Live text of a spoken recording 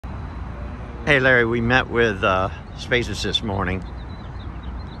Hey Larry, we met with Spaces this morning.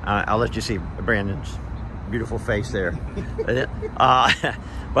 I'll let you see Brandon's beautiful face there.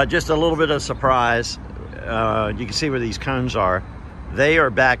 But just a little bit of surprise. You can see where these cones are. They are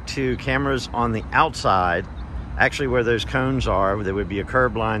back to cameras on the outside. Actually, where those cones are, there would be a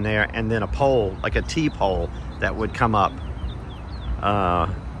curb line there and then a pole, like a T-pole, that would come up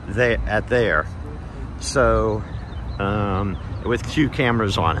there. So, with 2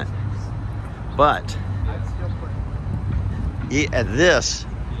 cameras on it. But at this,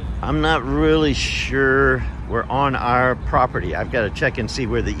 I'm not really sure we're on our property. I've got to check and see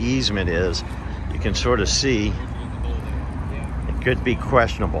where the easement is. You can sort of see it could be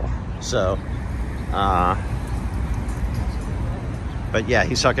questionable. So, but yeah,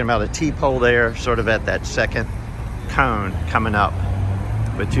 he's talking about a T-pole there, sort of at that second cone coming up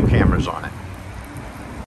with 2 cameras on it.